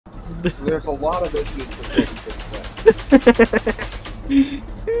There's a lot of issues with what you just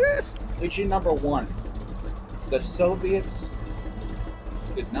said. Issue number 1. The Soviets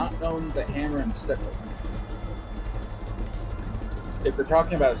did not own the hammer and sickle. If you're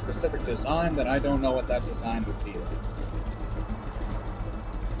talking about a specific design, then I don't know what that design would be like.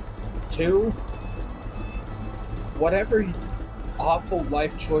 2, whatever awful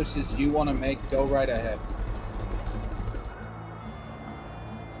life choices you want to make, go right ahead.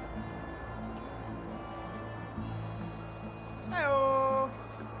 Hello.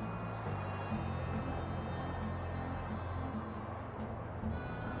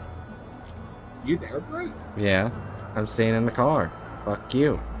 You there, Bray? Yeah, I'm staying in the car. Fuck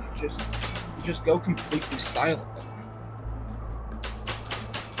you. You just go completely silent.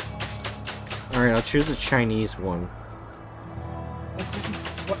 Alright, I'll choose a Chinese one.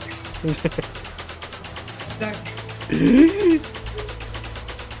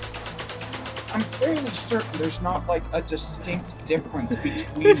 I'm fairly certain there's not like a distinct difference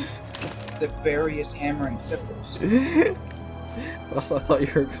between the various hammer and sickles. Also, I thought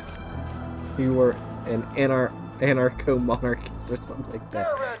you were an anarcho-monarchist or something like that.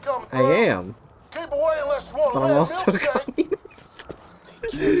 I am. Keep away unless one But I'm also a communist. They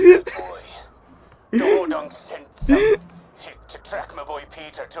killed my boy. The Hodong sent some hick to track my boy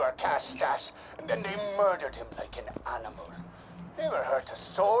Peter to our cash stash, and then they murdered him like an animal. Never hurt a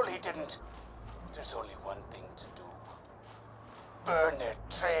soul, he didn't. There's only one thing to do. Burn their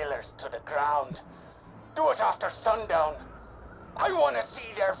trailers to the ground. Do it after sundown. I want to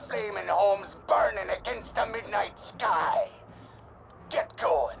see their flaming homes burning against the midnight sky. Get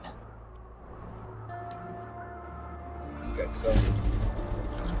going. Okay, so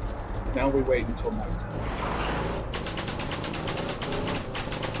now we wait until night.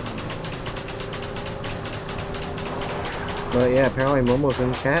 But yeah, apparently Momo's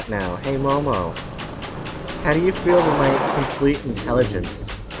in chat now. Hey Momo, how do you feel with my complete intelligence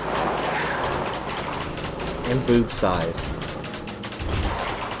and boob size?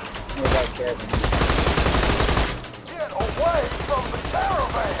 What about Kevin? Get away from the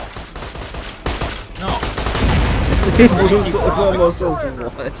caravan! Momo says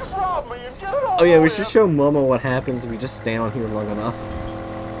what? Just rob me and get it all. Oh yeah, we should show Momo what happens if we just stay on here long enough.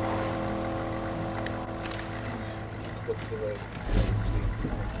 What's the way?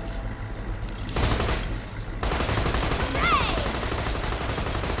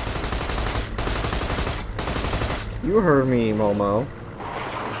 You heard me, Momo.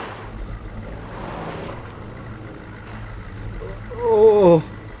 Oh.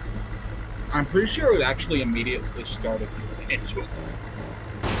 I'm pretty sure it actually immediately started into it.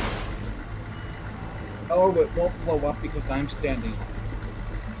 Oh, it won't blow up because I'm standing.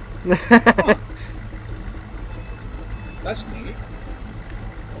 Huh. That's neat.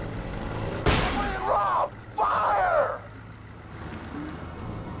 Rob, fire!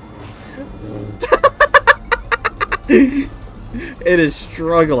 It is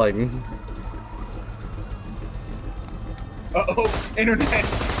struggling. Uh-oh, internet!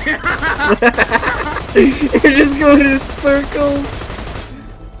 You're just going in circles.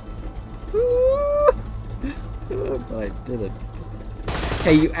 I did it.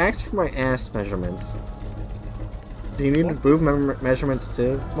 Hey, you asked for my ass measurements. Do you need boob measurements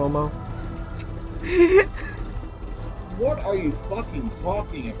too, Momo? What are you fucking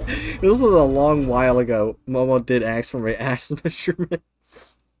talking about? This was a long while ago. Momo did ask for my ass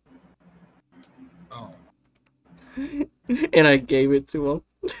measurements. Oh. And I gave it to him.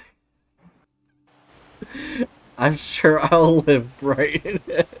 I'm sure I'll live bright.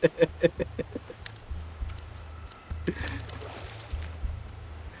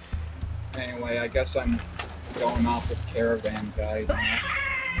 Anyway, I guess I'm going off with Caravan Guide now.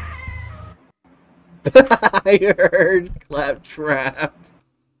 I heard Claptrap.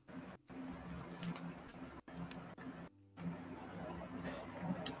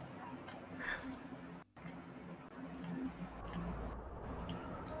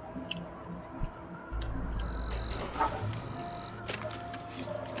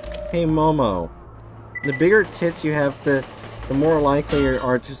 Hey Momo, the bigger tits you have, the more likely you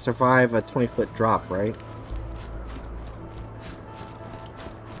are to survive a 20-foot drop, right?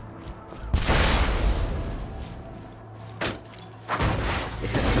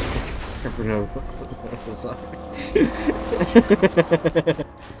 No.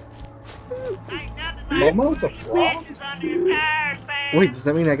 Momo's a frog? Wait, does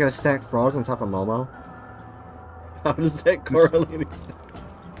that mean I gotta stack frogs on top of Momo? How does that correlate?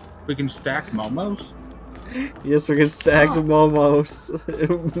 We can stack Momos? Yes, we can stack Momos.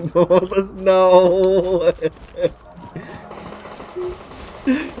 Momo says no.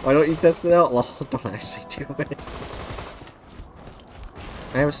 Why don't you test it out? Lol, don't actually do it.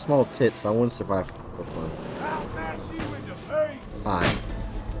 I have small tits, so I wouldn't survive for fun. Hi.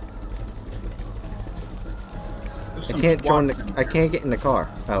 I can't get in the car.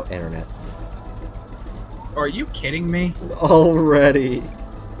 Oh, internet. Are you kidding me? Already.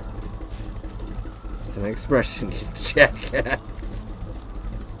 It's an expression, you jackass.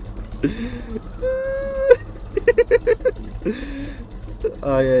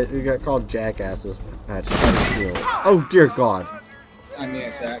 Oh yeah, we got called jackasses. Oh dear God. I mean,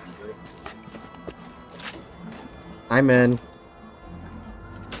 it's accurate. I'm in.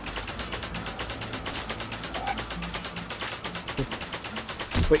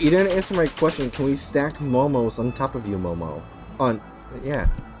 But you didn't answer my question. Can we stack Momos on top of you, Momo? Yeah.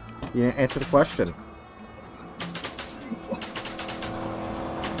 You didn't answer the question.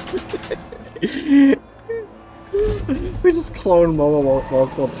 We just cloned Momo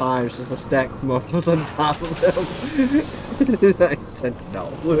multiple times just to stack Momos on top of him. I said no.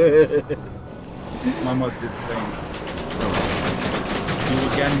 Momo did say no. You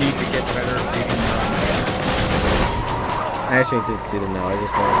again need to get better at reading your own head. I actually did see the no, I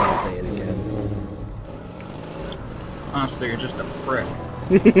just wanted to say it again. Honestly, you're just a prick.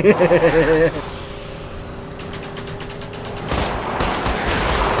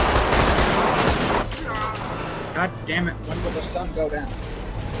 God damn it, when will the sun go down?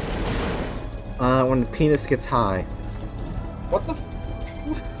 When the penis gets high. What the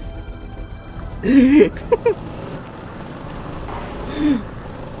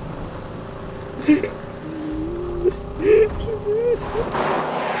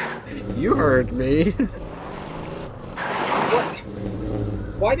You heard me. What?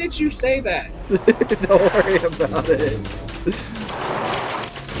 Why did you say that? Don't worry about it.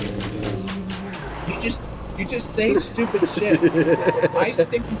 You just say stupid shit. I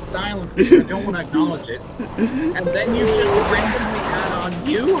stick in silence because I don't want to acknowledge it. And then you just randomly add on,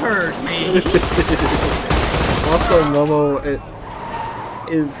 you heard me. Also, Momo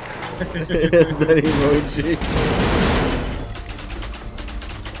is that emoji.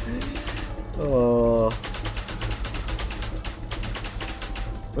 Oh.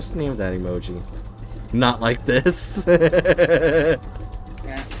 What's the name of that emoji? Not like this. Yeah.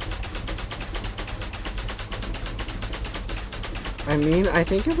 I mean, I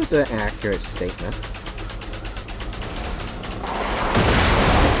think it was an accurate statement.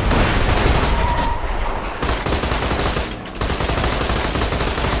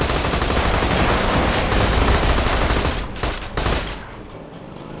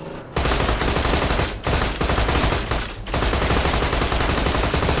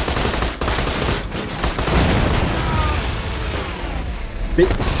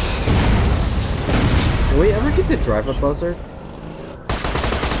 Will we ever get the driver buzzer?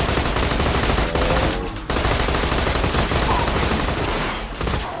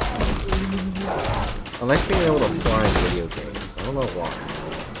 I like being able to fly in video games. I don't know why.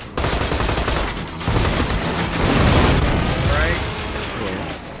 Right? Yeah.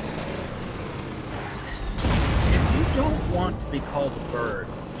 If you don't want to be called a bird,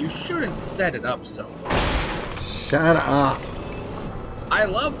 you shouldn't set it up so well. Shut up. I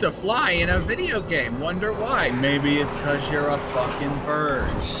love to fly in a video game. Wonder why? Maybe it's because you're a fucking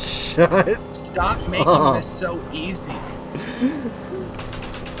bird. Shut Stop making this so easy.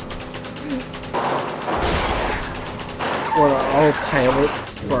 What, are all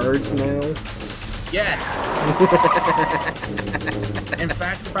pilots birds now? Yes. In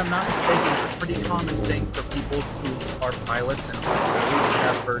fact, if I'm not mistaken, it's a pretty common thing for people who are pilots and always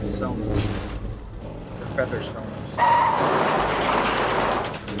have bird sonas. Or feather sonas.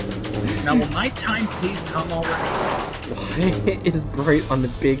 Now, will nighttime please come already? Why is Bright on the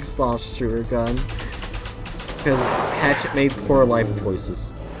big soft shooter gun? Because Hatchet made poor life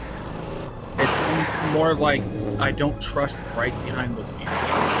choices. It's more like I don't trust Bright behind the wheel.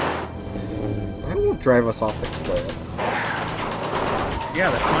 I won't drive us off the cliff.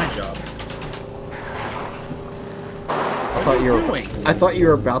 Yeah, that's my job. I thought you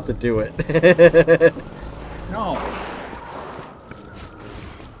were about to do it. No.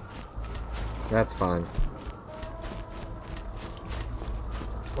 That's fine.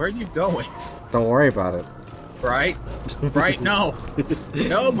 Where are you going? Don't worry about it. Bright? Bright, no.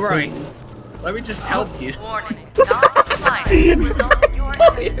 No, Bright. Let me just help you. Warning. Non-compliance will result in your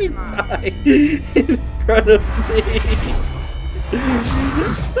tomorrow. In front of me.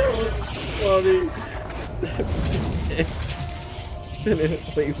 It's so funny. That just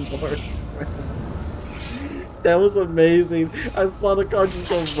didn't make more sense. That was amazing. I saw the car just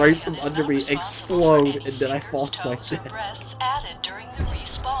go right from under me, explode, and then I fall to my Toes or death. breasts added during the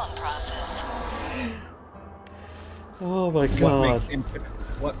respawn process. Oh my god.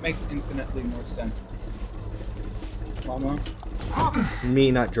 What makes infinitely more sense? Mama?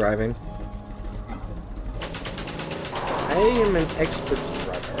 Me not driving. I am an expert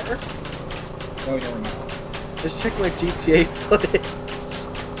driver. No, you're not. Just check my GTA footage.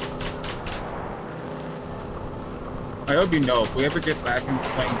 I hope you know, if we ever get back into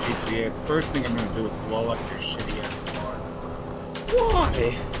playing GTA, the first thing I'm gonna do is blow up your shitty ass car.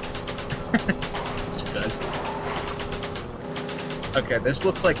 Why? Just cause. Okay, this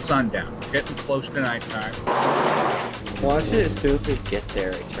looks like sundown. We're getting close to nighttime. Watch it as soon as we get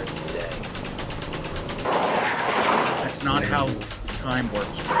there, it turns day. That's not how time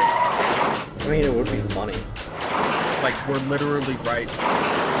works, right? I mean, it would be funny. Like, we're literally right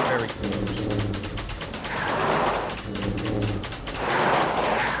very close.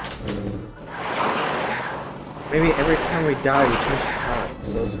 Maybe every time we die, we change the time.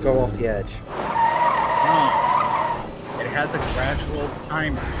 So let's go off the edge. No. It has a gradual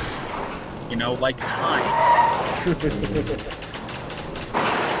timer. You know, like time.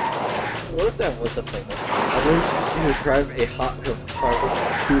 What if that was a thing? I wanted to see you drive a Hot Wheels car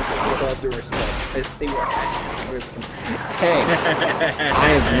with all due respect. I see where Hatchet is with. Hey, I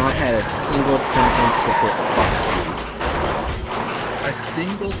have not had a single traffic ticket. Fuck you. A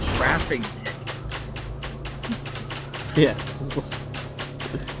single traffic ticket. Yes.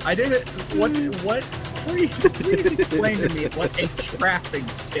 I didn't. What? Please explain to me what a traffic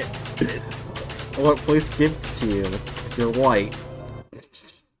ticket is. What police give to you if you're white?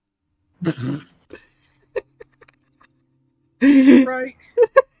 Right.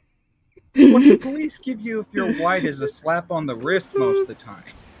 What the police give you if you're white is a slap on the wrist most of the time.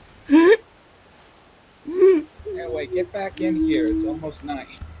 Anyway, get back in here. It's almost night.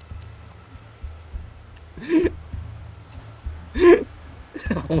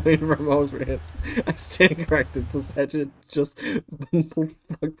 I'm waiting for Mo's wrist. I'm standing corrected since Hatchet just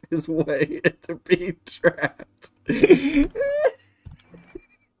fucked his way into being trapped.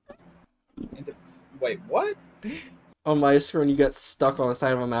 Wait, what? On my screen, you got stuck on the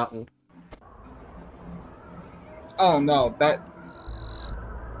side of a mountain. Oh no, that.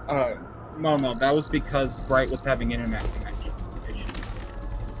 No, that was because Bright was having internet connection issues.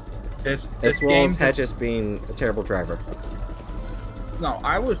 This As well game as Hatchet being a terrible driver. No,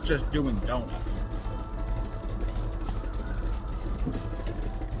 I was just doing donuts.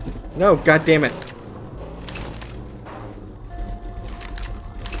 No, god damn it.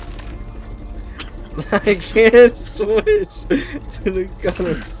 I can't switch to the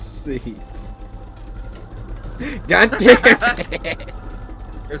gunner seat. God damn it!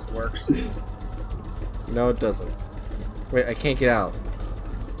 This works. No, it doesn't. Wait, I can't get out.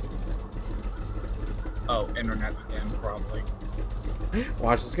 Oh, internet again, probably.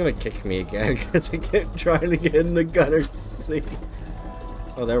 Watch, it's gonna kick me again because I kept trying to get in the gunner seat.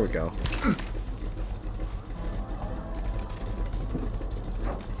 Oh, there we go.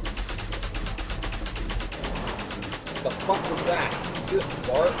 The fuck was that? Good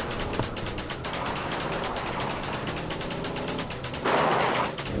fart.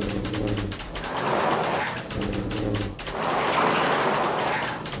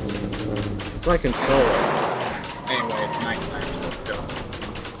 It's my controller. Anyway, it's nighttime, so let's go.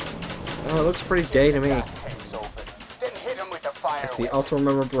 Oh, it looks pretty gay to me. Gas tanks open, then hit him with the fire I see. weapon. Also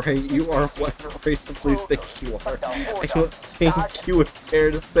remember, Bray, you are whatever race the police think you are. I don't think you would fare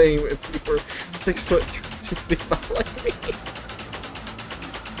the same if you were 6'3", 255 like me.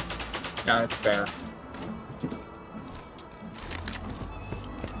 Yeah, that's fair.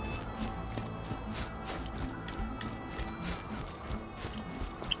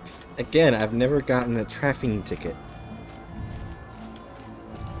 Again, I've never gotten a trafficking ticket.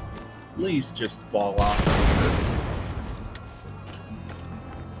 Please just fall off.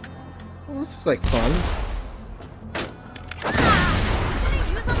 Oh, this looks like fun.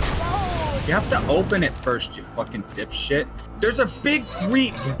 You have to open it first, you fucking dipshit. There's a big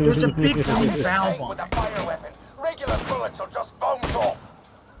green valve on With a it. fire weapon, regular bullets will just bounce off.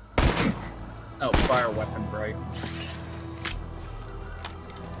 Oh, fire weapon, right.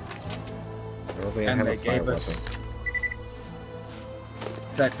 Probably I And have they a fire gave us... weapon.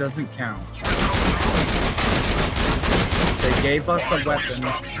 That doesn't count. They gave us a weapon.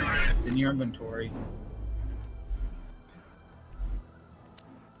 It's in your inventory.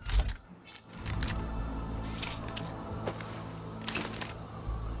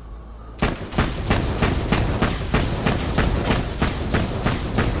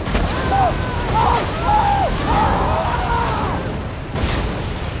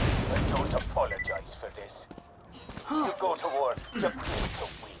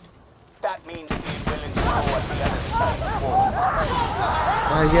 the other side won't.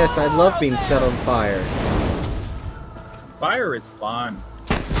 Ah, yes, I love being set on fire. Fire is fun.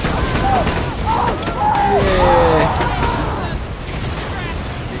 Yeah.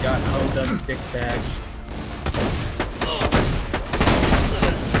 We got done dick bags.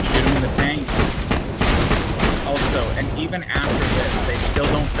 Shoot him in the tank. Also, and even after this, they still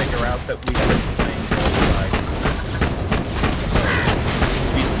don't figure out that we've been playing both sides.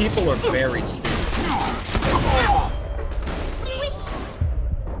 These people are very stupid.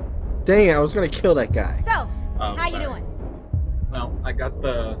 Dang it, I was gonna kill that guy. So, Oh, how you sorry. doing? Well, I got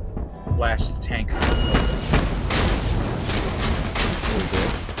the last tank.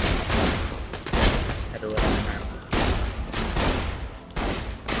 Had to run around.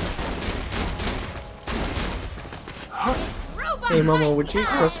 Hey, Momo, would you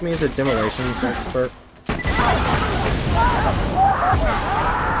trust me as a demolitions expert?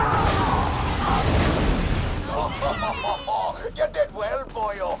 You did well,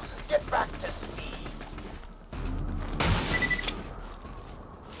 boyo. Get back to Steve.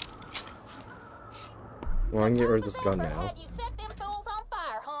 Well, I can get rid of this gun now. Had you set them fools on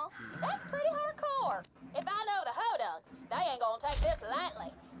fire, huh? That's pretty hardcore. If I know the Hodunks, they ain't gonna take this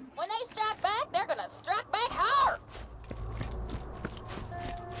lightly. When they strike back, they're gonna strike back hard.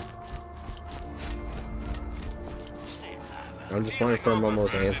 I'm just waiting for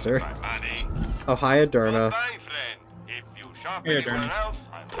Momo's answer. Oh, hi, Aderna. Hey, Aderna.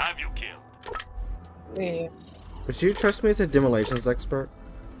 Would you trust me as a demolitions expert?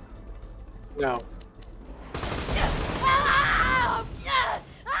 No.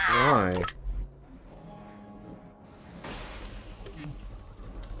 Why?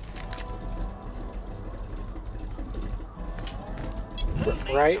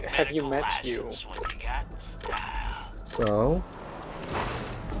 Right? Have you met you? So?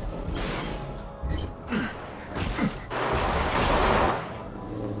 You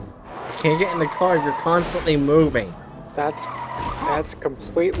can't get in the car if you're constantly moving. That's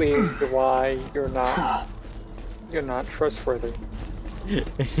completely why you're not trustworthy.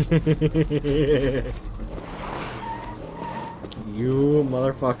 You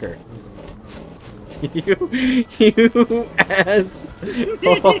motherfucker. You ass.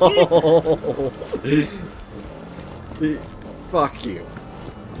 Oh. Fuck you.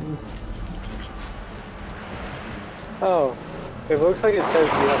 Oh, it looks like it says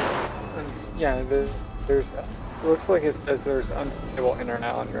you have. Yeah, there's. Looks like it says there's unstable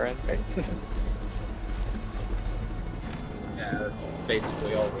internet on your end. Yeah, that's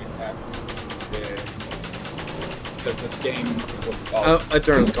basically always happens. Because this game was Oh,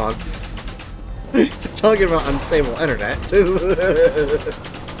 Aderna's gone. Talking about unstable internet, too.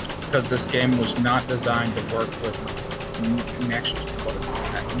 because this game was not designed to work with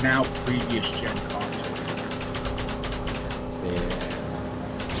now previous gen consoles. Yeah.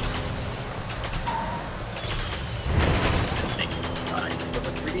 This thing was designed for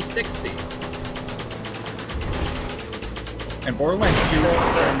the 360. And Borderlands 2, if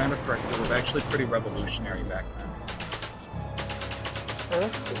I remember correctly, was actually pretty revolutionary back then. A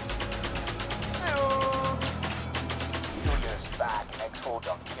few years back, an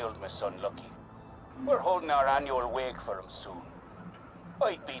ex-Hodunk killed my son Lucky. We're holding our annual wake for him soon.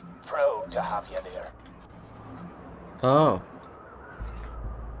 I'd be proud to have you there. Oh.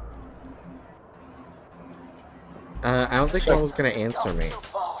 I don't think one was gonna answer me. Too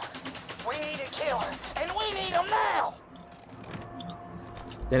far. We need a killer, and we need him now.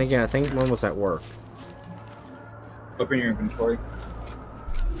 Then again, I think one was at work. Open your inventory.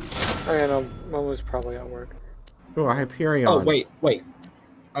 Oh yeah, no, Mom was probably at work. Oh, Hyperion. Oh, wait.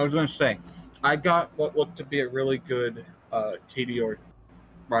 I was going to say, I got what looked to be a really good TDR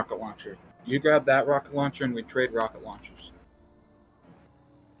rocket launcher. You grab that rocket launcher and we trade rocket launchers.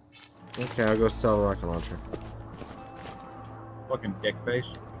 Okay, I'll go sell a rocket launcher. Fucking dick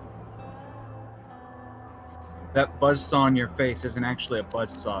face. That buzzsaw on your face isn't actually a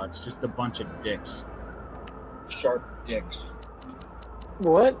buzzsaw, it's just a bunch of dicks. Sharp dicks.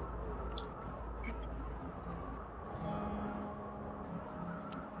 What?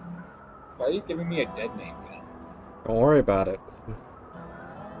 Why are you giving me a dead name, man? Don't worry about it.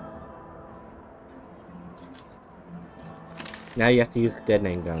 Now you have to use a dead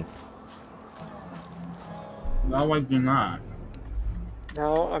name gun. No, I do not.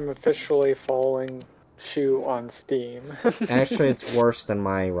 Now I'm officially following Shu on Steam. Actually, it's worse than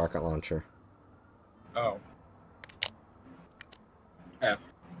my rocket launcher. Oh.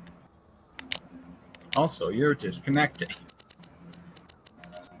 F. Also, you're disconnecting.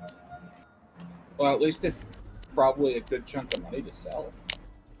 Well, at least it's probably a good chunk of money to sell.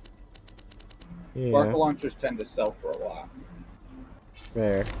 Yeah. Rocket launchers tend to sell for a lot.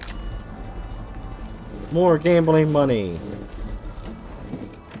 Fair. More gambling money.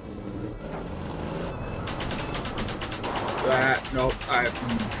 Nope.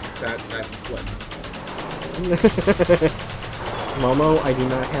 That's a flip. Momo, I do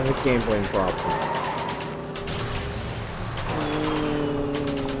not have a gambling problem.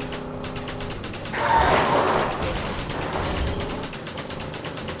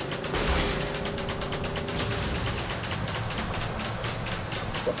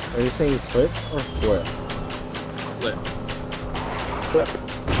 Are you saying clips or flip? Flip. Flip.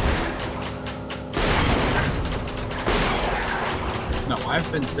 No,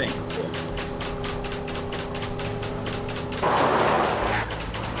 I've been saying flip.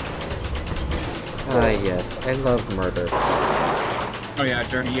 Ah, yes. I love murder. Oh yeah,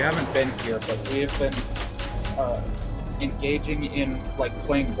 Journey, you haven't been here, but we have been engaging in like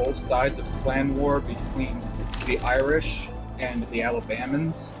playing both sides of the clan war between the Irish and the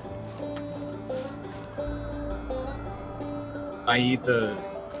Alabamans, i.e. the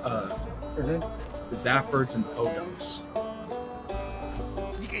Zaffords and Podunks.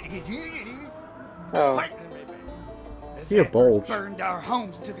 Oh. See a bulge. Burned our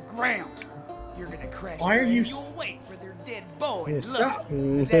homes to the ground. You're gonna crash. Why are you? You'll wait for their dead boy. Yes. Look,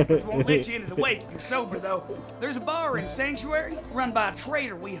 the Zephyrs won't let you into the wake if you're sober, though. There's a bar in Sanctuary run by a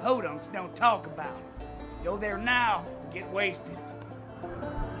traitor we hodunks don't talk about. Go there now and get wasted.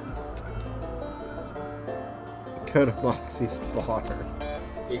 Go to Moxie's bar.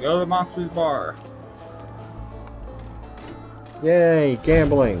 You go to Moxley's bar. Yay,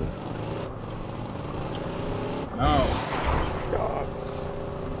 gambling. No.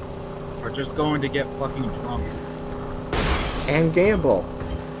 We're just going to get fucking drunk. And gamble.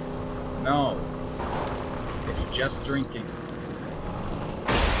 No. It's just drinking.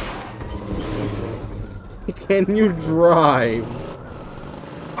 Can you drive?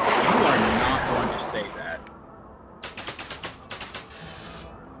 You are not going to say that.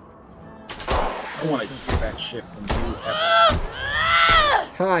 I want to hear that shit from you ever.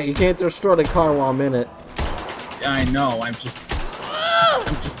 Hi, you can't destroy the car while I'm in it. Yeah, I know. I'm just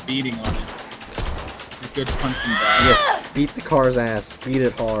beating on it. A good punching bag. Yes, beat the car's ass. Beat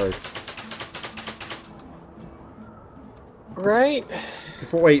it hard. Right?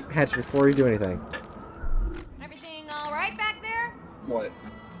 Wait, Hatch, before you do anything. Everything all right back there? What?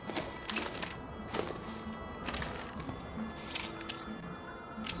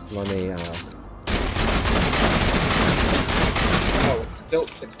 Just let me, Oh,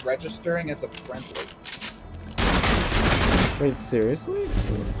 it's registering as a friendly. Wait, seriously?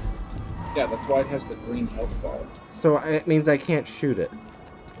 Yeah, that's why it has the green health bar. So it means I can't shoot it.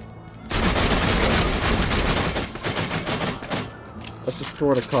 Let's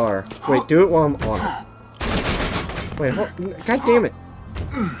destroy the car. Wait, do it while I'm on it. Wait, hold, god damn it.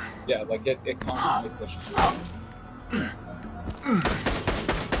 Yeah, like it constantly pushes you.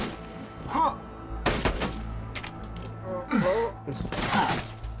 Oh, it's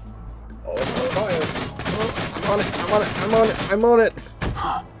on fire. I'm on it.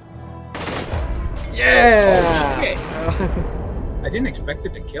 Yeah! Oh, shit. I didn't expect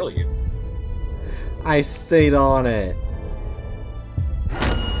it to kill you. I stayed on it.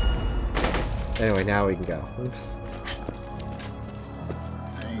 Anyway, now we can go. I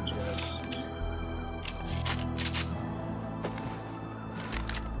just...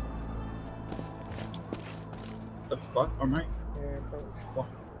 The fuck? Am I...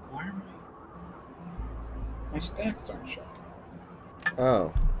 Why am I... My stacks aren't showing.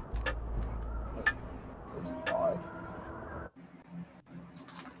 Oh. That's odd.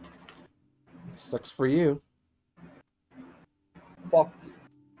 Sucks for you. Fuck you.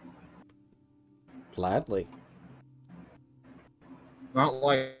 Gladly. Not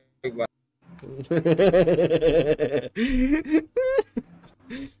like that.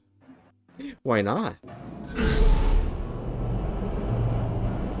 Why not?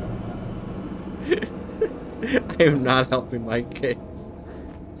 I am not helping my case.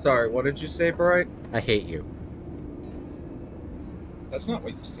 Sorry, what did you say, Bright? I hate you. That's not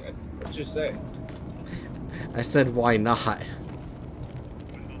what you said. What did you say? I said, why not?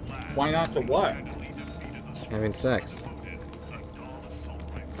 Why not to what? Having sex.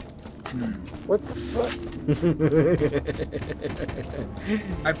 What the fuck?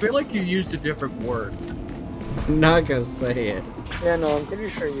 I feel like you used a different word. I'm not gonna say it. Yeah, no, I'm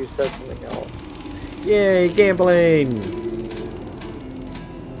pretty sure you said something else. Yay, gambling!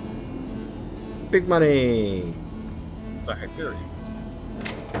 Big money! Sorry, I hear you.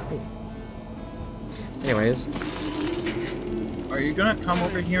 Anyways. Are you gonna come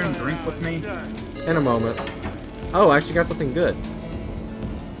over here and drink with me? In a moment. Oh, I actually got something good.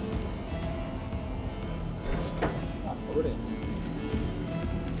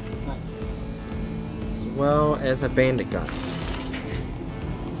 As well as a bandit gun.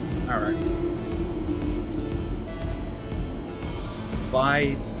 Alright.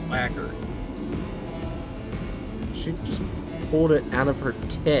 By Whacker. She just pulled it out of her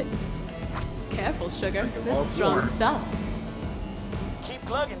tits. Careful, sugar. Like a That's wild strong boar. stuff. Keep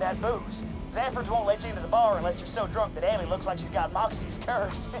plugging that booze. Zaffords won't let you into the bar unless you're so drunk that Ellie looks like she's got Moxie's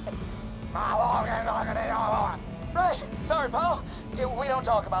curves. Right, sorry, Paul. We don't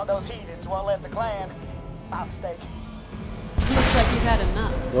talk about those heathens what left the clan. My mistake. Looks like you've had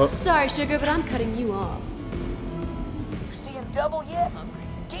enough. Whoops. Sorry, sugar, but I'm cutting you off. You seeing double yet?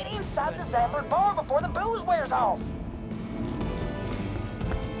 Get inside the Zafford bar before the booze wears off.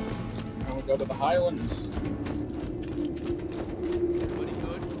 And we go to the Highlands.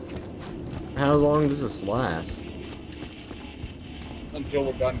 How long does this last? Until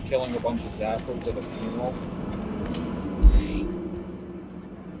we're done killing a bunch of Zaffords at a funeral.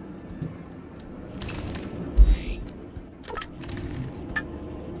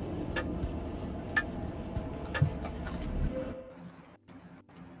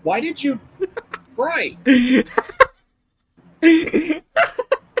 Why did you... Right! You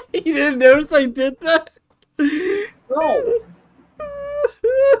didn't notice I did that? No!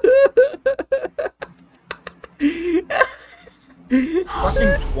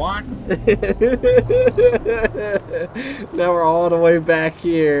 Fucking twat. Now we're all the way back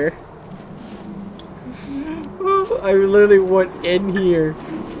here. I literally went in here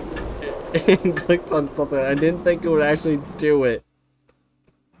and clicked on something. I didn't think it would actually do it.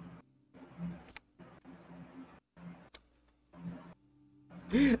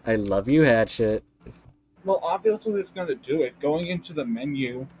 I love you, Hatchet. Well, obviously it's gonna do it. Going into the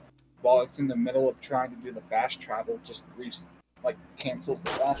menu while it's in the middle of trying to do the fast travel just cancels the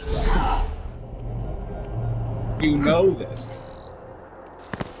fast travel. You know this.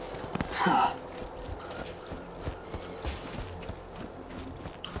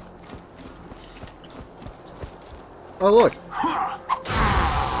 Oh, look.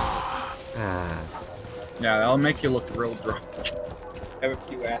 Yeah, that'll make you look real drunk. Have a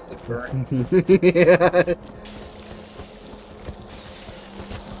few acid burns. Yeah.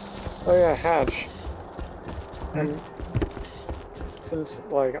 Oh yeah, Hatch. And since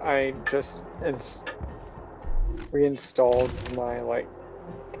I just reinstalled my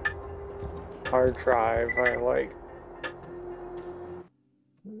hard drive,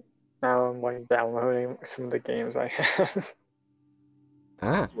 now I'm downloading some of the games I have.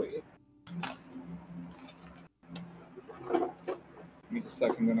 Ah. Sweet. Give me a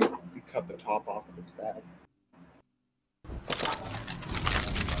second, I'm gonna cut the top off of this bag.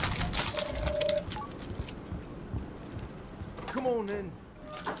 Come on in.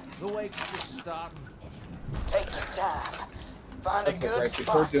 The wake's just starting. Take your time. Find a Okay, good right,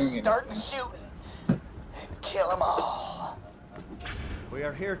 before spot to doing start anything. shooting. And kill them all. We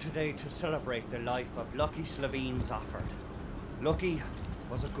are here today to celebrate the life of Lucky Slavine Zafford. Lucky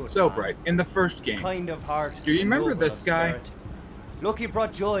was a good So man. bright. In the first game. Kind of heart. Do you remember noble this of guy? spirit. Lucky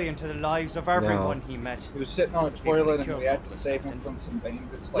brought joy into the lives of everyone he met. He was sitting on a toilet and we had to save him from some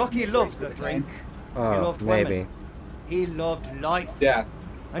bandits. Lucky loved the drink. He Oh, loved maybe. women. He loved life. Yeah.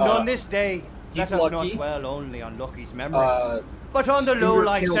 And on this day, he's let us not lucky. dwell only on Lucky's memory, but on the Scooter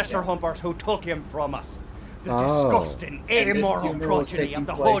low-life killed sister him. humpers who took him from us. The Oh. disgusting, And this amoral funeral is progeny taking of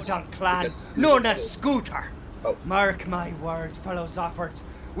the place Hodunk clan, because Scooter known as killed Scooter. Oh. Mark my words, fellow Zaffords.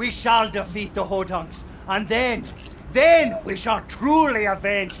 We shall defeat the Hodunks, and then we shall truly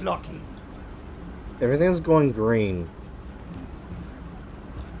avenge Lucky. Everything's going green.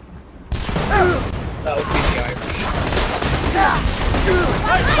 That would be the Irish.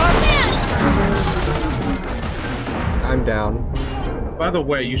 I'm down. By the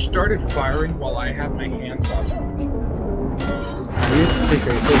way, you started firing while I had my hands up. Use the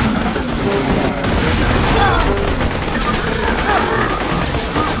secret.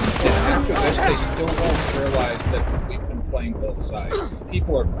 And after this, they still won't realize that we've been playing both sides. These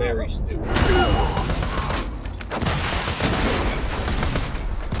people are very stupid.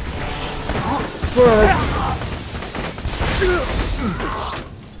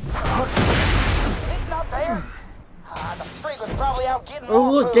 He's not there. The freak was probably out getting Oh,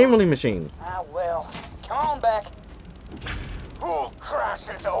 more look, booze. game rolling machine. Ah, well. Come on back. Who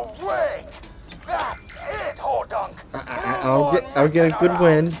crashes away? That's it, Hodunk. I'll get a good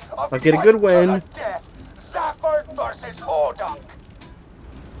win. I'll get a good win. Zafford versus Hodunk.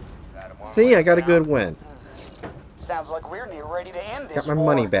 See, I got a good win. Sounds like we're near ready to end this Got my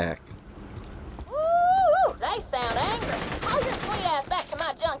war. money back. Ooh, they sound angry. Haul your sweet ass back to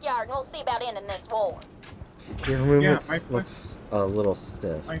my junkyard and we'll see about ending this war. Your movement looks a little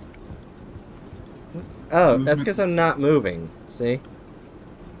stiff. Oh, that's because I'm not moving. See?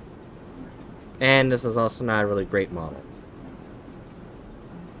 And this is also not a really great model.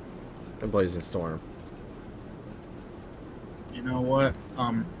 The Blazing Storm. You know what?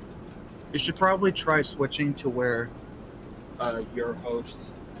 You should probably try switching to where your host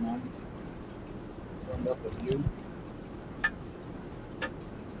and I'm joined up with you.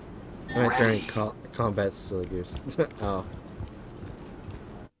 I went during combat silly goose. Oh.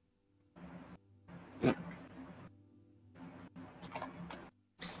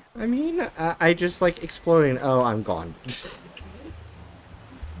 I mean, I just like exploding. Oh, I'm gone.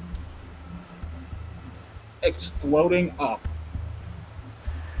 Exploding up.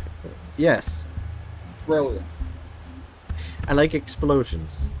 Yes. Brilliant. I like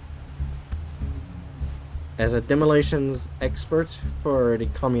explosions. As a demolitions expert for the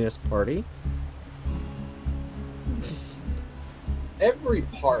Communist Party. Every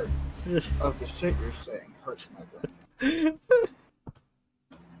part of the shit you're saying hurts my brain.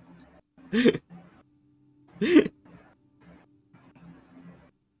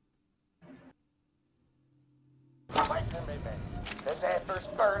 The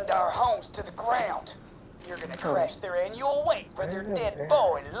Zappers burned our homes to the ground. You're gonna crash their annual wake for their dead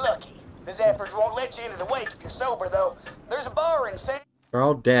boy, Lucky. The Zappers won't let you into the wake if you're sober, though. There's a bar in San... They're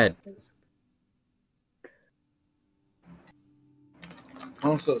all dead.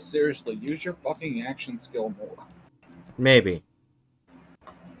 Also, seriously, use your fucking action skill more. Maybe.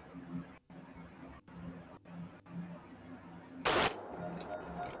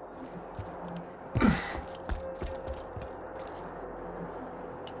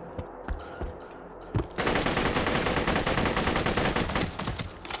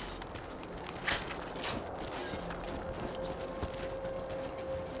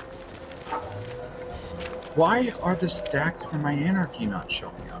 Why are the stacks for my anarchy not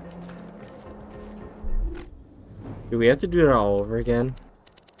showing up? Do we have to do that all over again?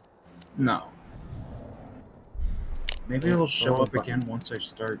 No. Maybe it'll show Oh, up again once I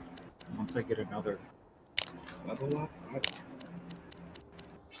get another level up.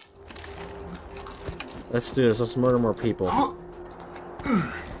 Let's do this. Let's murder more people.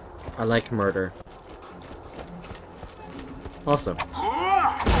 I like murder. Also.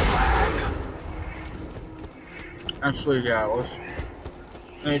 Actually, yeah, let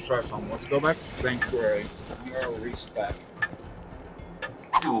me try something. Let's go back to Sanctuary. I'm gonna respec.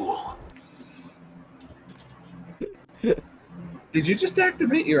 Fool. Did you just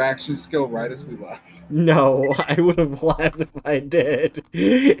activate your action skill right as we left? No, I would have laughed if I did.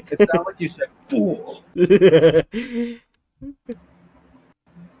 It sounded like you said, fool!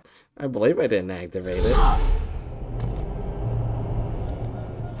 I believe I didn't activate it.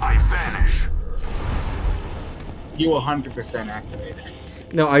 I vanish. You 100% activated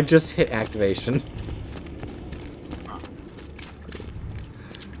it. No, I just hit activation.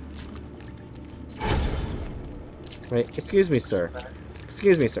 Wait, excuse me, sir.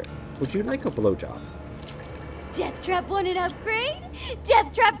 Excuse me, sir. Would you like a blowjob? Deathtrap want an upgrade?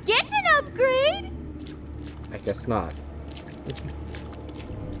 Deathtrap gets an upgrade? I guess not.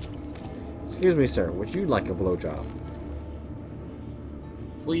 Excuse me, sir. Would you like a blowjob?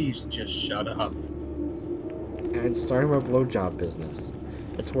 Please just shut up. And starting my blowjob business.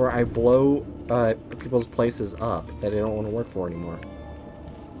 It's where I blow people's places up that they don't want to work for anymore.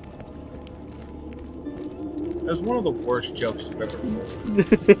 That's one of the worst jokes you've ever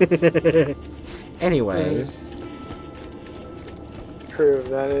heard. Anyways. True,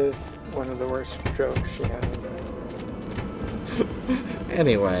 that is one of the worst jokes she had.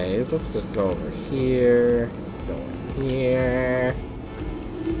 Anyways, let's just go over here. Go in here.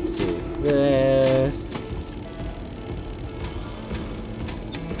 Do this.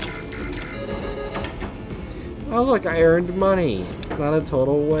 Oh look, I earned money. Not a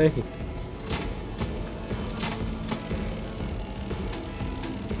total waste.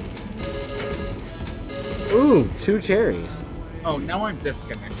 Ooh, 2 cherries. Oh, now I'm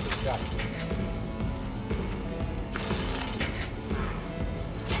disconnected. Got it.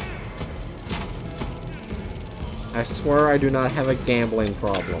 I swear I do not have a gambling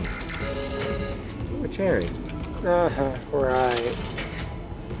problem. Ooh, a cherry. Right.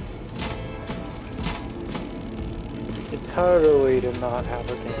 You totally do not have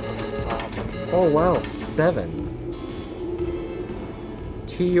a gambling problem. Oh wow, 7.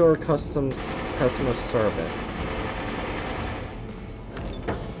 To your customer service.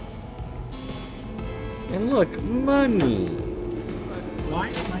 And look, money. Why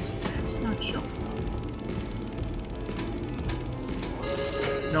are my stats not showing up?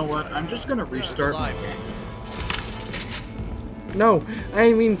 You know what? I'm just gonna restart my game. No, I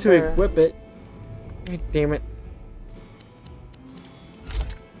didn't mean to equip it. God damn it.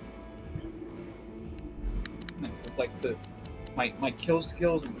 It's like my kill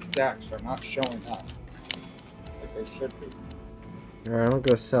skills and stacks are not showing up like they should be. Alright, I'm gonna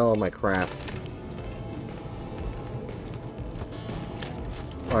go sell all my crap.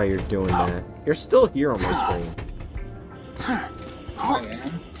 While you're doing that. You're still here on my screen. I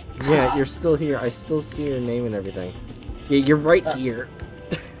am? Yeah, you're still here. I still see your name and everything. Yeah, you're right here.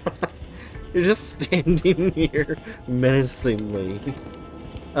 You're just standing here menacingly.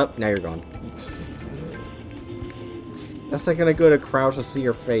 Oh, now you're gone. That's like gonna go to crouch to see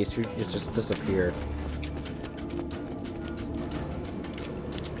your face. You just disappear.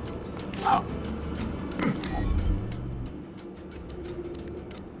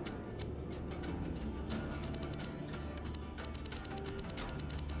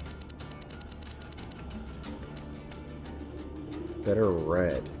 Better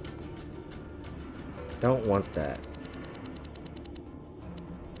red. Don't want that.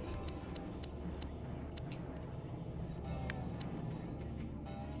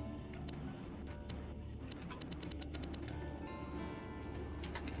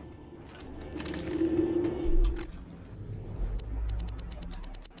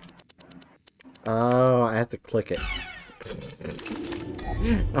 Oh, I have to click it.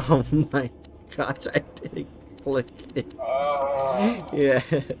 Oh my gosh, I didn't click it. Yeah.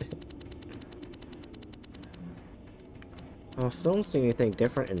 Oh, still don't see anything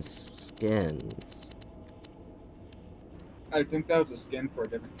different in skins. I think that was a skin for a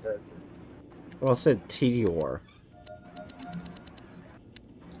different character. Well, it said Tedior.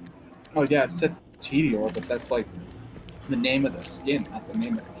 Oh yeah, it said Tedior, but that's like the name of the skin, not the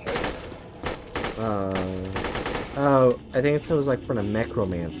name of the character. Oh, I think it was like for the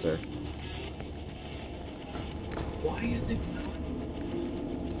Necromancer. Why is it not?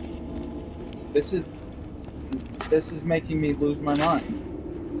 This is making me lose my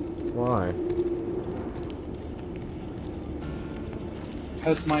mind. Why?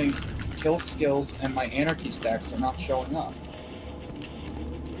 Because my kill skills and my anarchy stacks are not showing up.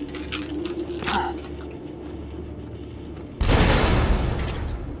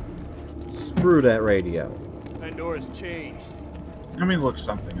 Screw that radio. Pandora's changed. Let me look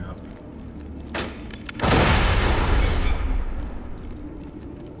something up.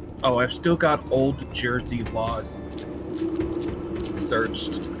 Oh, I've still got old Jersey laws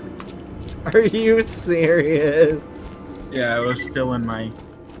searched. Are you serious? Yeah, it was still in my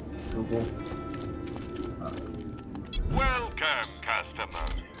Google. Welcome, customer.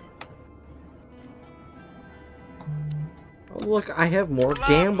 Oh, look, I have more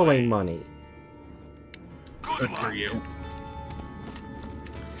gambling money. Good for you.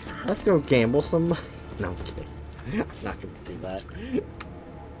 Let's go gamble some money. No, I'm kidding. I'm not gonna do that.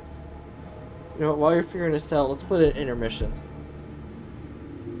 You know what, while you're figuring this out, let's put an intermission.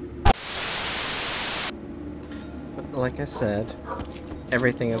 But like I said,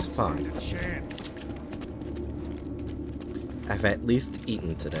 everything is fine. I've at least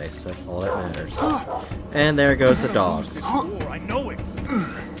eaten today, so that's all that matters. And there goes the dogs. I know it.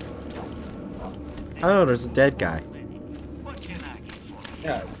 Oh, there's a dead guy.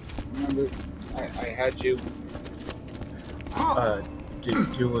 Yeah, remember I had you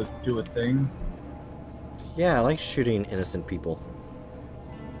do a thing. Yeah, I like shooting innocent people.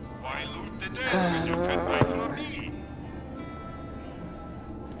 Why loot the dead when you can buy from me?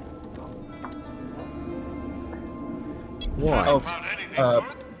 What? Oh,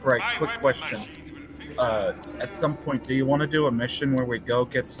 right, quick question. At some point, do you want to do a mission where we go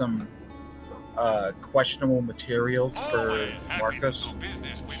get some questionable materials for Marcus?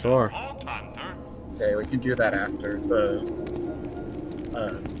 Sure. Okay, we can do that after the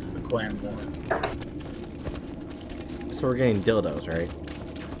clan war. So we're getting dildos, right?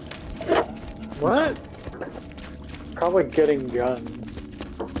 What? Probably getting guns.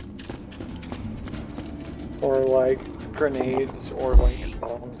 Or like grenades or like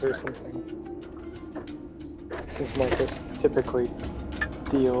bombs or something. Since Marcus typically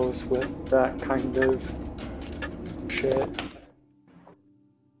deals with that kind of shit.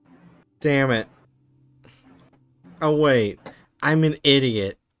 Damn it. Oh wait, I'm an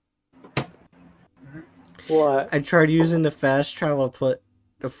idiot. What? I tried using the fast travel to put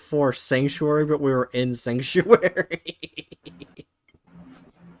for Sanctuary, but we were in Sanctuary.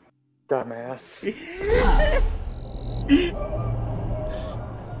 Dumbass.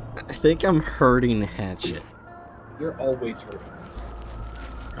 I think I'm hurting Hatchet. You're always hurting.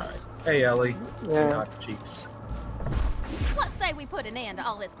 Alright. Hey, Ellie. Yeah. Hot cheeks. Let's say we put an end to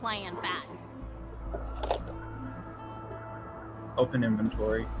all this clan fighting. Open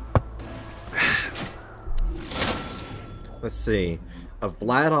inventory. Let's see. A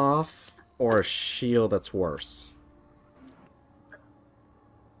Vladoff or a shield that's worse?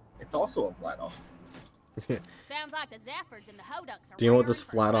 It's also a Vladoff. Sounds like the Zaffords and the Hodunks are Do you want this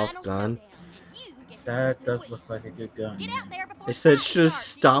raring for a Vladoff final gun? showdown, and you get to That choose who does wins. look like a good gun. Get out there before They said it the fight should have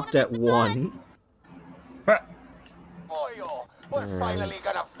starts. You don't stopped at wanna miss the 1. Boyo, we're finally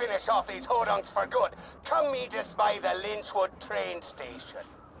gonna finish off these hodunks for good. Come meet us by the Lynchwood train station.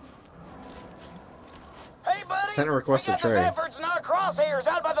 Hey, buddy! Sent a request we to got the trade. Zaffords and our crosshairs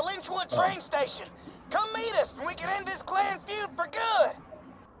out by the Lynchwood train station. Come meet us, and we can end this clan feud for good.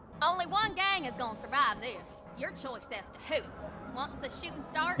 Only one gang is gonna survive this. Your choice as to who. Once the shooting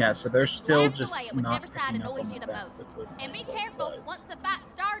starts, Yeah, so they're still blast just away at not whichever side picking up annoys on you the the fact most. that we're And be on both careful, sides. once the fight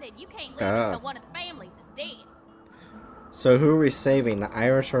started, you can't leave Ah. until one of the families is dead. So who are we saving, the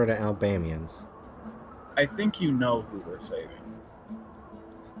Irish or the Albanians? I think you know who we're saving.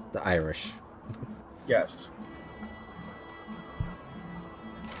 The Irish. Yes.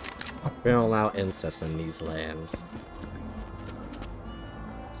 We don't allow incest in these lands.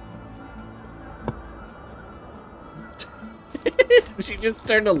 She just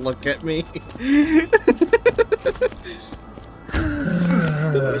turned to look at me.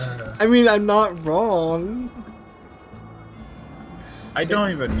 I mean, I'm not wrong. I don't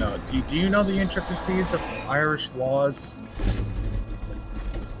even know. Do you know the intricacies of Irish laws?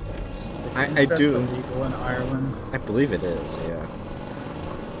 Is I incest do. illegal in Ireland? I believe it is, yeah.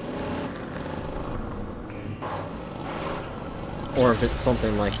 Or if it's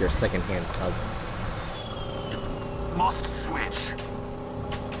something like your second-hand cousin. Must switch.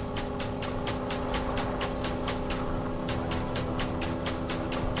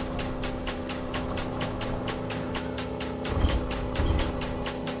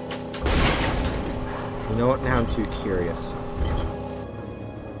 You know what? Now I'm too curious.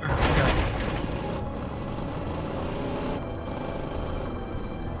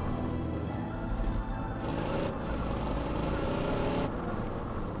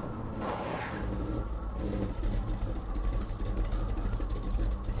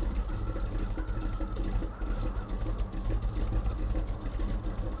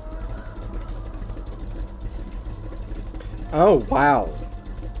 Oh, wow.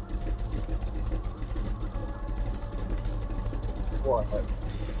 What?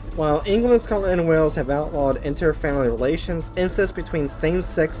 While England, Scotland, and Wales have outlawed inter-family relations, incest between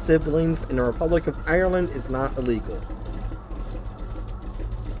same-sex siblings in the Republic of Ireland is not illegal.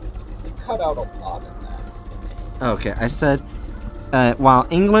 You cut out a lot in that. Okay, I said, while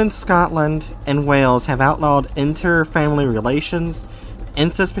England, Scotland, and Wales have outlawed inter-family relations,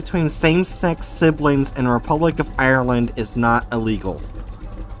 incest between same-sex siblings in the Republic of Ireland is not illegal.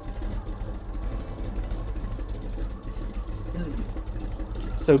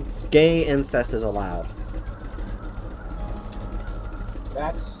 So, gay incest is allowed.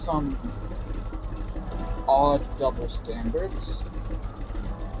 That's some odd double standards.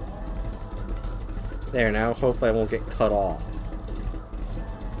 There, now hopefully I won't get cut off.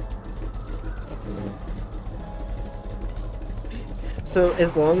 So,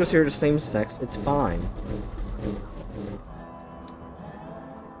 as long as you're the same sex, it's fine.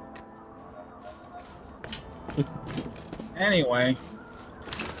 Anyway.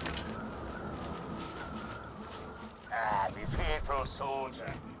 Ah, me faithful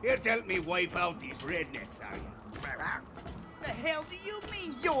soldier. You'd help me wipe out these rednecks, are you? The hell do you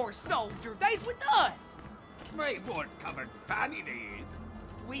mean, your soldier? They's with us! My wood-covered fanny they is.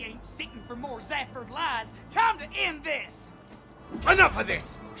 We ain't sitting for more Zafford lies. Time to end this! Enough of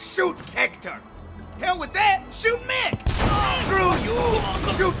this! Shoot Hector! Hell with that! Shoot me! Screw you!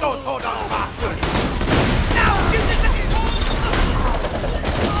 Shoot those hold-on bastards! Now shoot this!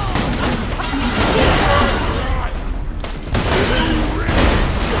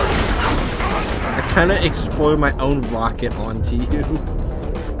 I kinda explode my own rocket onto you.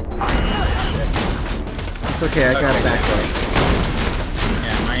 It's okay, I got it back up.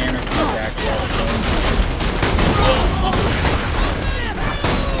 Yeah, my energy's back up.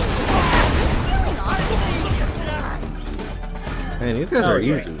 Man, these guys are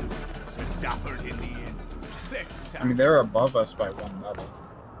Okay. easy. I mean, they're above us by one level.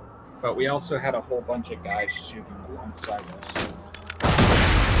 But we also had a whole bunch of guys shooting alongside us.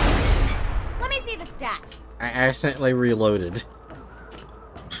 Let me see the stats. I accidentally reloaded.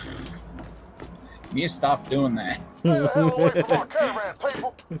 You need to stop doing that. It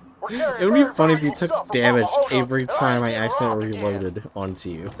would be funny if you took damage every time I accidentally reloaded onto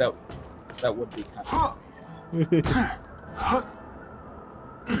you. That would be kind of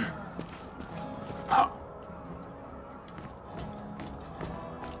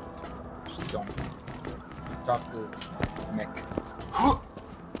Just don't talk to Nick.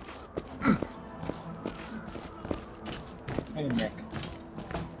 Hey, Nick.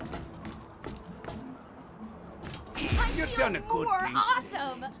 You've done a good thing today.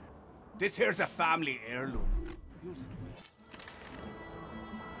 Awesome. This here's a family heirloom. Use it well.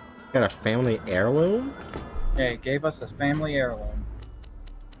 Got a family heirloom? Yeah, it gave us a family heirloom.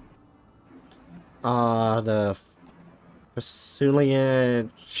 The Fasulia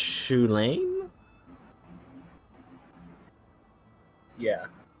Chulane? Yeah.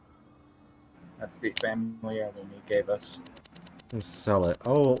 That's the family heirloom he gave us. Let's sell it.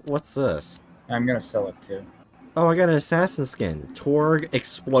 Oh, what's this? I'm gonna sell it too. Oh, I got an assassin skin. Torg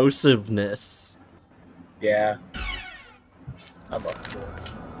Explosiveness. Yeah. I love it.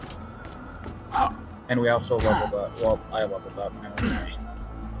 And we also leveled up. Well, I leveled up now.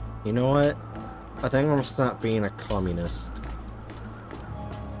 You know what? I think I'm gonna stop being a communist.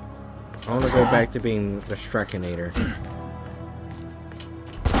 I want to go back to being the Strekinator.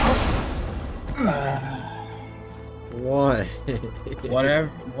 What?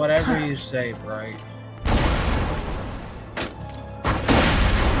 Whatever you say, Bright.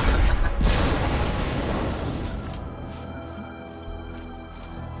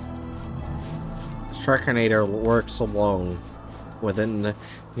 Strekinator works alone within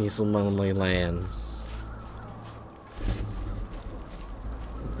these lonely lands.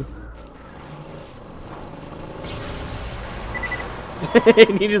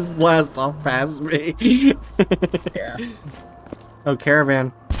 He just blasts off past me. Yeah. Oh,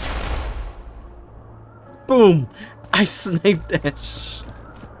 caravan. Boom! I sniped that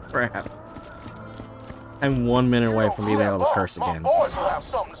crap. I'm 1 minute away from being able to curse again. Boys will have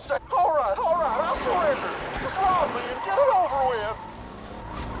something to say. All right, I'll surrender. Just rob me and get it over with.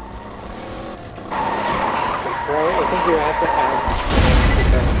 Right, I think you have to have.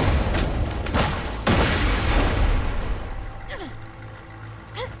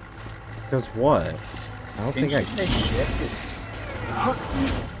 Does what? I don't think I say shit.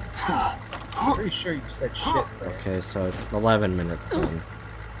 I'm pretty sure you said shit there. Okay, so 11 minutes then.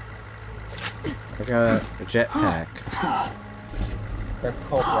 I got a jetpack. That's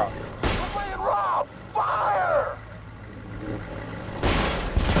called rockets. Rob! Fire!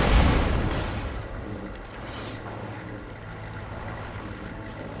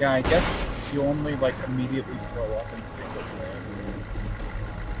 Yeah, I guess you only like immediately blow up in single player.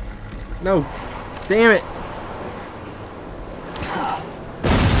 No! Damn it!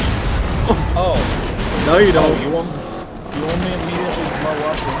 Oh! No, you don't. You only immediately blow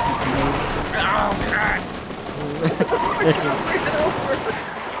up when he's moving. Oh god!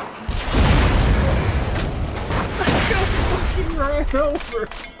 I ran over.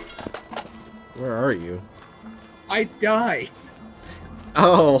 Where are you? I died.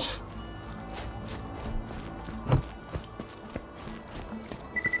 Oh.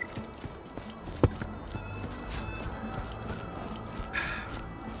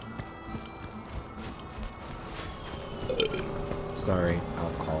 Sorry,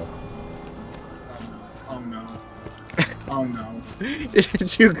 alcohol. Oh no. Oh no.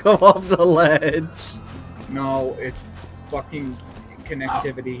 Did you go off the ledge? No, it's fucking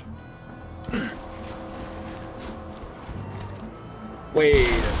connectivity. Wait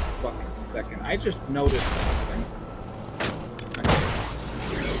a fucking second. I just noticed something.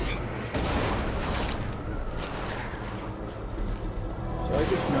 So I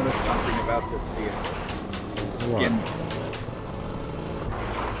just noticed something about this vehicle. The skin that's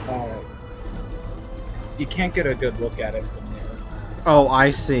on it. You can't get a good look at it from there. Oh,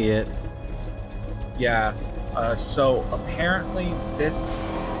 I see it. Yeah. So apparently this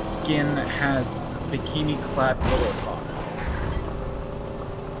skin has bikini-clad Lilith on it.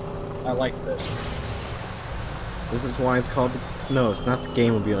 I like this. This is why it's called... No, it's not the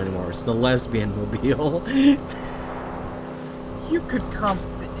Game-mobile anymore. It's the Lesbian-mobile. You could come...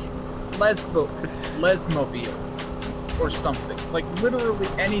 Lesmobile. Or something. Like, literally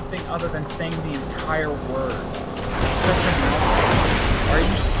anything other than saying the entire word. It's such a mouthful. Are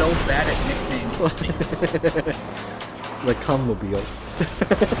you so bad at nicknames? The Cum-mobile.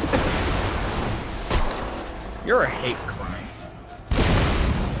 You're a hate crime.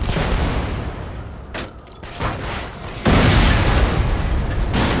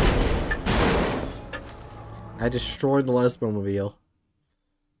 I destroyed the Lesbian-mobile.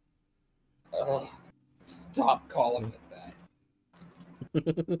 Stop calling it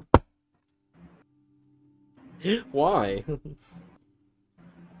that. Why?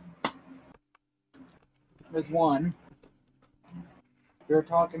 There's one. You're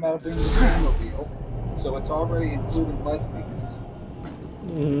talking about it being the Playmobil, so it's already including lesbians.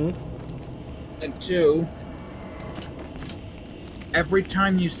 Mm-hmm. And two, every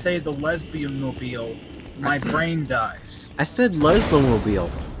time you say the lesbian mobile, my brain dies. I said lesbomobile.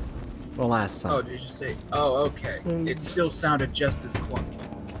 Well, last time. Oh, did you say? Oh, okay. It still sounded just as clunky.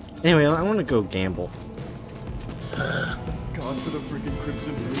 Anyway, I want to go gamble. God for the freaking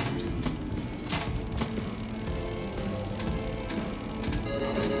Crimson Raiders.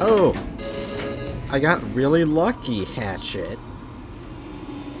 Oh! I got really lucky, Hatchet.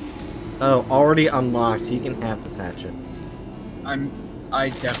 Oh, already unlocked. You can have this Hatchet. I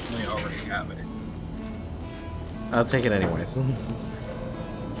definitely already have it. I'll take it anyways.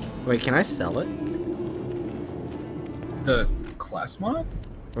 Wait, can I sell it? The class mod?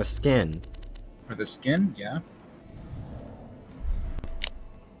 Or skin? Or the skin? Yeah.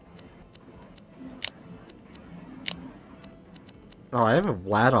 Oh, I have a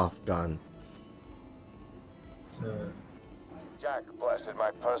Vladoff gun. Jack blasted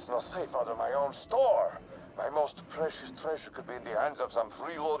my personal safe out of my own store. My most precious treasure could be in the hands of some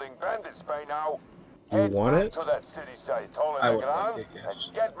freeloading bandits by now. You want it? To that city-sized hole in the ground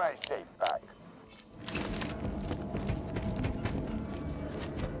and get my safe back.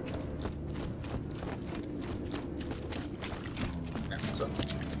 So,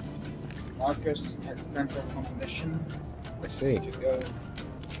 Marcus has sent us on a mission. I see. To go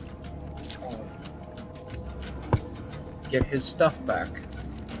get his stuff back.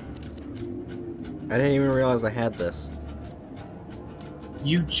 I didn't even realize I had this.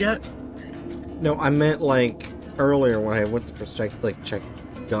 You just... No, I meant like earlier when I went for check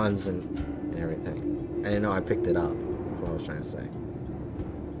guns and everything. I didn't know I picked it up. That's what I was trying to say.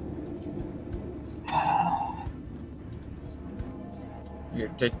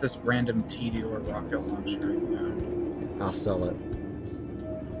 Here, take this random TD or rocket launcher I found. I'll sell it.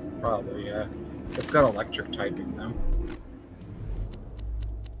 Probably, yeah. It's got electric typing though.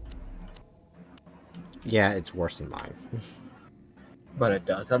 Yeah, it's worse than mine. But it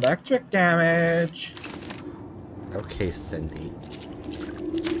does electric damage. Okay, Cindy.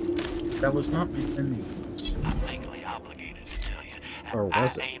 That was not me, Cindy. I'm legally obligated to tell you. Or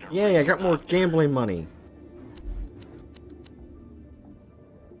was it? Yeah, I got more gambling money.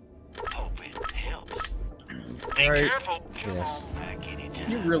 Hope it helps. Be careful. Yes.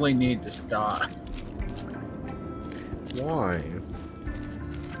 You really need to stop. Why?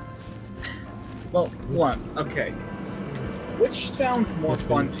 Well, one, okay. Which sounds more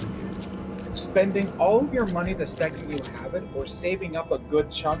fun to you? Spending all of your money the second you have it, or saving up a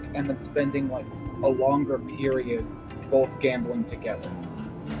good chunk and then spending like a longer period both gambling together?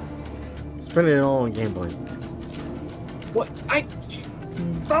 Spending it all on gambling. What?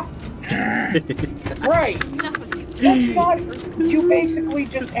 Stop. Right. That's not... You basically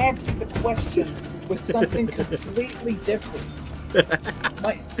just answered the question with something completely different.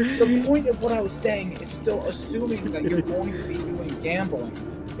 The point of what I was saying is still assuming that you're going to be doing gambling.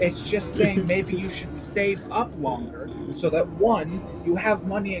 It's just saying maybe you should save up longer so that one, you have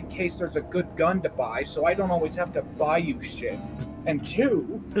money in case there's a good gun to buy, so I don't always have to buy you shit. And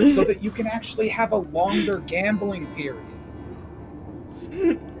two, so that you can actually have a longer gambling period.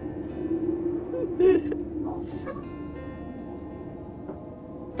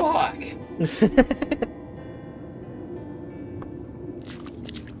 Fuck.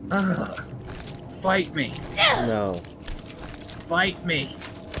 Fight me. No. Fight me.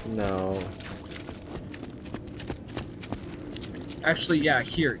 No. Actually, yeah,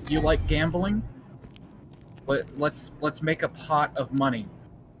 here. You like gambling? Let's make a pot of money.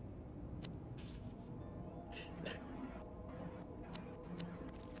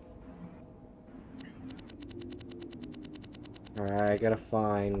 Alright, I gotta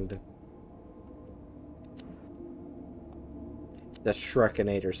find the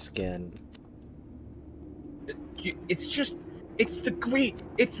Shrekinator skin. It's the green.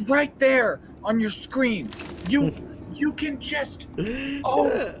 It's right there on your screen. You can just...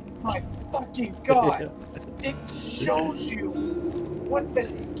 Oh my fucking god. It shows you what the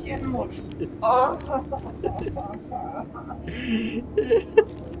skin looks like.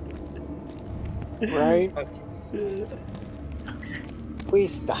 Right? Okay.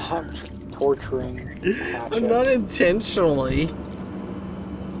 Please stop torturing Hatchet. I'm not intentionally.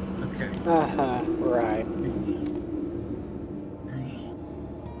 Okay. Right.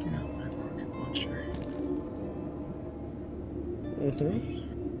 Get out my rocket launcher.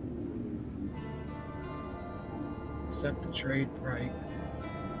 set the trade right.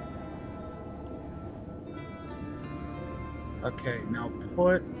 Okay, now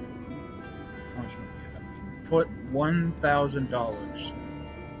put. How much money do you have? Put $1,000.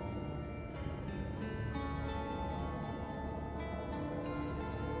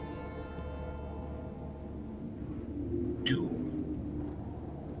 Do.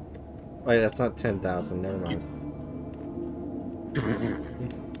 Wait, that's not 10,000. Never mind.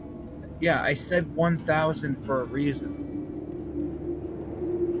 Yeah, I said 1,000 for a reason.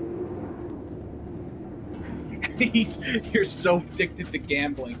 You're so addicted to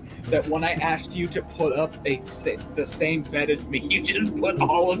gambling that when I asked you to put up the same bet as me, you just put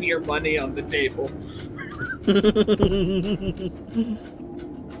all of your money on the table.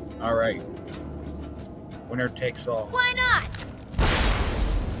 All right. Winner takes all. Why not?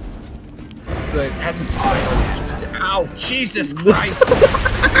 But it hasn't started. Ow, Jesus Christ!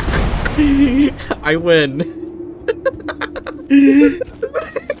 I win.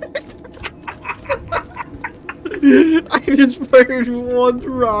 I just fired one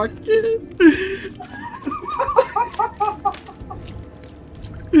rocket.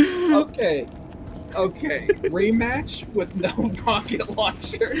 Okay. Okay. Rematch with no rocket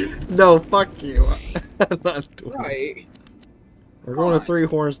launchers. No, fuck you. I'm not doing Right. it. We're going to Three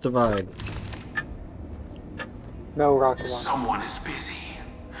Horns Divide. No rocket launcher. Someone is busy.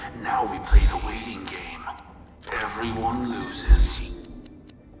 Now we play the waiting game. Everyone loses.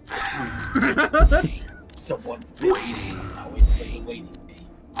 Someone's waiting. Now we play the waiting game.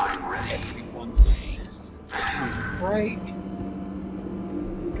 I'm ready. Everyone loses. Right.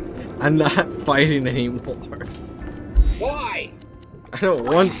 I'm not fighting anymore. Why? I don't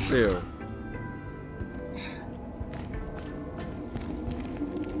want to.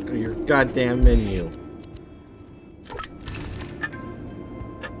 Your goddamn menu.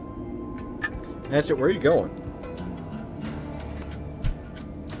 Hatchet, where are you going?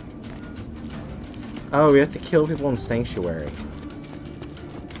 Oh, we have to kill people in Sanctuary.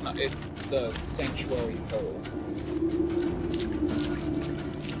 It's the Sanctuary hole.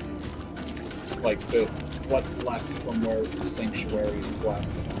 Like what's left from where the Sanctuary is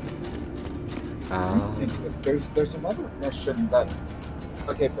blasted. There's another mission that.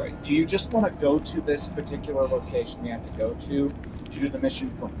 Okay, right. Do you just want to go to this particular location we have to go to do the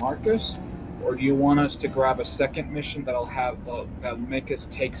mission for Marcus, or do you want us to grab a second mission that'll make us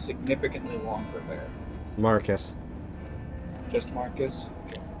take significantly longer there? Marcus. Just Marcus?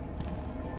 Okay.